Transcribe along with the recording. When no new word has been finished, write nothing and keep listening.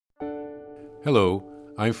Hello,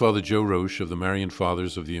 I'm Father Joe Roche of the Marian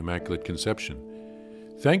Fathers of the Immaculate Conception.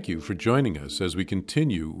 Thank you for joining us as we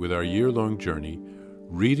continue with our year-long journey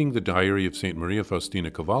reading the diary of St. Maria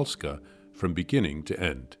Faustina Kowalska from beginning to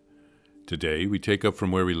end. Today we take up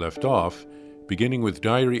from where we left off, beginning with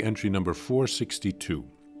diary entry number 462.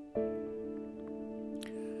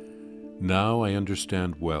 Now I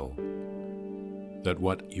understand well that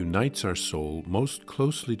what unites our soul most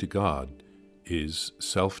closely to God is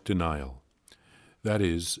self-denial. That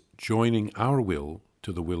is, joining our will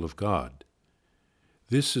to the will of God.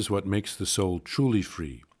 This is what makes the soul truly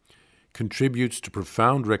free, contributes to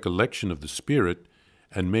profound recollection of the Spirit,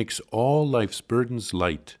 and makes all life's burdens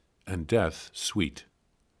light and death sweet.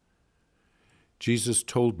 Jesus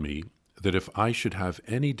told me that if I should have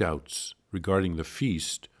any doubts regarding the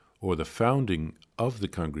feast or the founding of the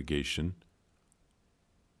congregation,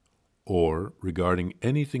 or regarding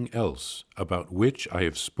anything else about which I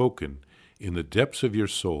have spoken in the depths of your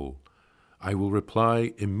soul, I will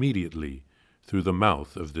reply immediately through the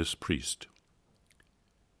mouth of this priest.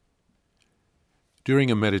 During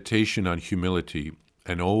a meditation on humility,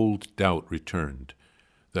 an old doubt returned,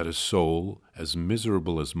 that a soul as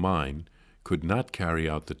miserable as mine could not carry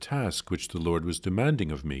out the task which the Lord was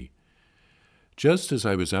demanding of me. Just as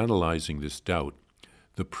I was analyzing this doubt,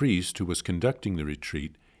 the priest who was conducting the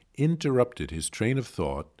retreat interrupted his train of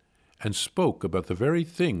thought and spoke about the very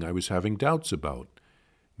thing I was having doubts about,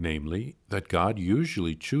 namely, that God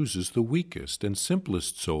usually chooses the weakest and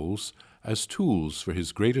simplest souls as tools for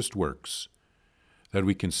his greatest works. That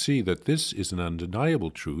we can see that this is an undeniable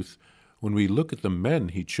truth when we look at the men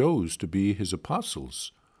he chose to be his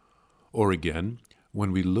apostles, or again,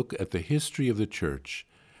 when we look at the history of the Church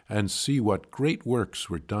and see what great works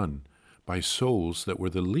were done by souls that were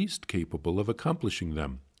the least capable of accomplishing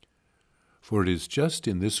them. For it is just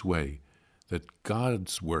in this way that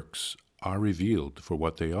God's works are revealed for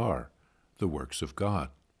what they are, the works of God.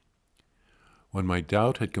 When my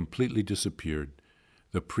doubt had completely disappeared,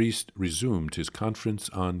 the priest resumed his conference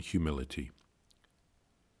on humility.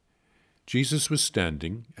 Jesus was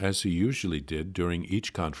standing, as he usually did during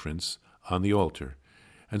each conference, on the altar,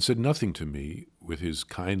 and said nothing to me. With his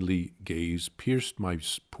kindly gaze pierced my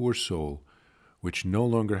poor soul, which no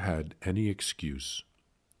longer had any excuse.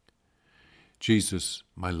 Jesus,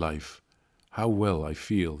 my life, how well I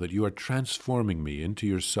feel that you are transforming me into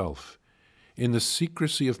yourself, in the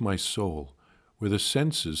secrecy of my soul, where the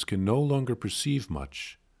senses can no longer perceive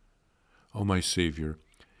much. O my Savior,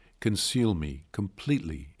 conceal me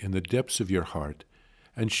completely in the depths of your heart,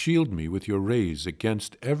 and shield me with your rays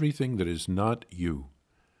against everything that is not you.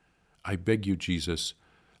 I beg you, Jesus,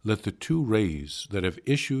 let the two rays that have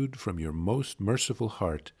issued from your most merciful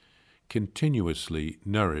heart continuously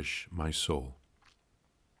nourish my soul.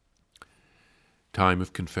 Time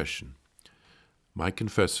of confession. My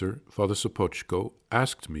confessor, Father Sopoćko,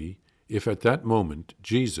 asked me if at that moment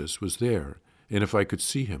Jesus was there and if I could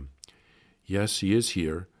see him. Yes, he is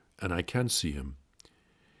here, and I can see him.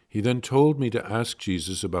 He then told me to ask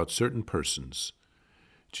Jesus about certain persons.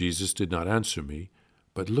 Jesus did not answer me,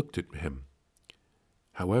 but looked at him.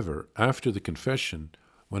 However, after the confession,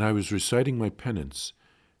 when I was reciting my penance,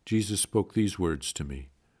 Jesus spoke these words to me: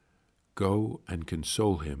 "Go and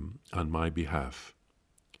console him on my behalf."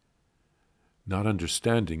 Not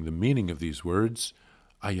understanding the meaning of these words,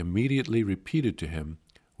 I immediately repeated to him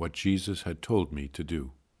what Jesus had told me to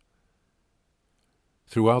do.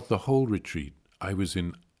 Throughout the whole retreat, I was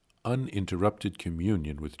in uninterrupted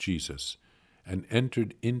communion with Jesus and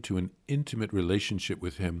entered into an intimate relationship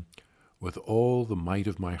with him with all the might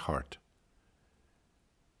of my heart.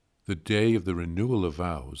 The day of the renewal of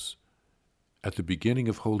vows, at the beginning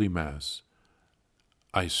of Holy Mass,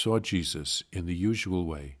 I saw Jesus in the usual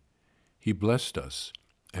way. He blessed us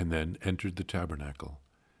and then entered the tabernacle.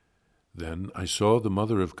 Then I saw the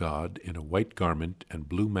Mother of God in a white garment and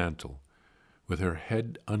blue mantle, with her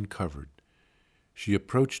head uncovered. She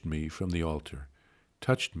approached me from the altar,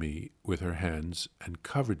 touched me with her hands, and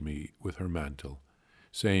covered me with her mantle,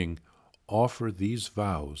 saying, "Offer these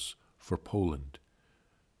vows for Poland.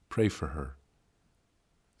 Pray for her."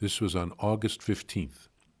 This was on August 15th.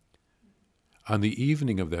 On the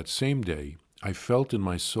evening of that same day, I felt in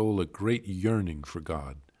my soul a great yearning for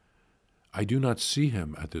God. I do not see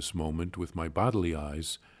him at this moment with my bodily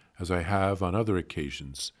eyes, as I have on other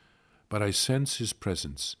occasions, but I sense his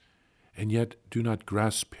presence, and yet do not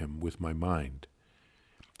grasp him with my mind.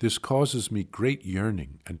 This causes me great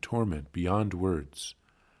yearning and torment beyond words.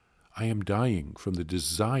 I am dying from the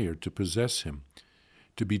desire to possess him,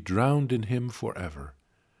 to be drowned in him forever.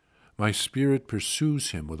 My spirit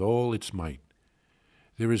pursues him with all its might.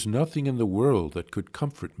 There is nothing in the world that could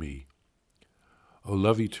comfort me. O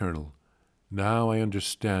love eternal, now I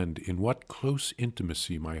understand in what close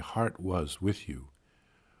intimacy my heart was with you.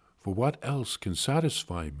 For what else can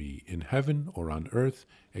satisfy me in heaven or on earth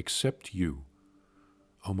except you,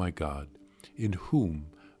 O my God, in whom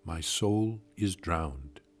my soul is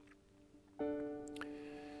drowned?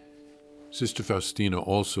 Sister Faustina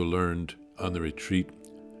also learned on the retreat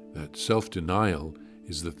that self-denial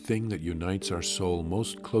is the thing that unites our soul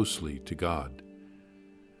most closely to God.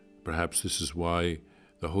 Perhaps this is why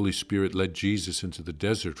the Holy Spirit led Jesus into the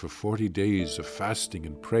desert for 40 days of fasting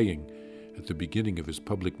and praying at the beginning of his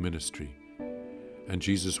public ministry. And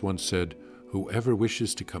Jesus once said, "Whoever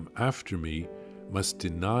wishes to come after me must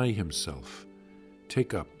deny himself,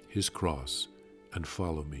 take up his cross, and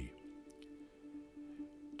follow me."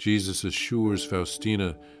 Jesus assures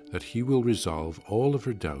Faustina that he will resolve all of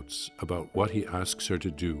her doubts about what he asks her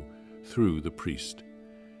to do through the priest.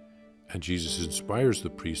 And Jesus inspires the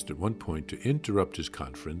priest at one point to interrupt his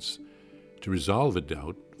conference, to resolve a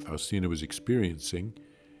doubt Faustina was experiencing,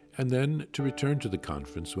 and then to return to the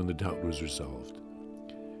conference when the doubt was resolved.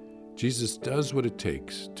 Jesus does what it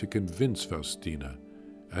takes to convince Faustina,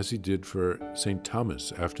 as he did for St.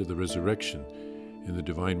 Thomas after the resurrection in the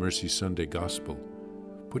Divine Mercy Sunday Gospel.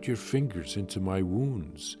 Put your fingers into my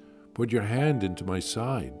wounds. Put your hand into my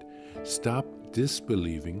side. Stop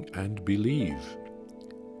disbelieving and believe.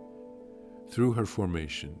 Through her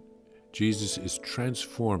formation, Jesus is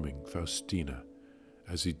transforming Faustina,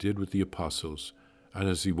 as he did with the apostles and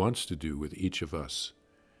as he wants to do with each of us.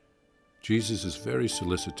 Jesus is very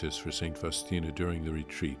solicitous for St. Faustina during the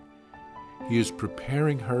retreat. He is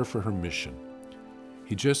preparing her for her mission.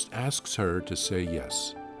 He just asks her to say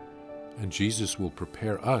yes. And Jesus will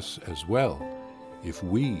prepare us as well if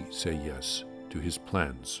we say yes to his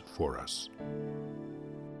plans for us.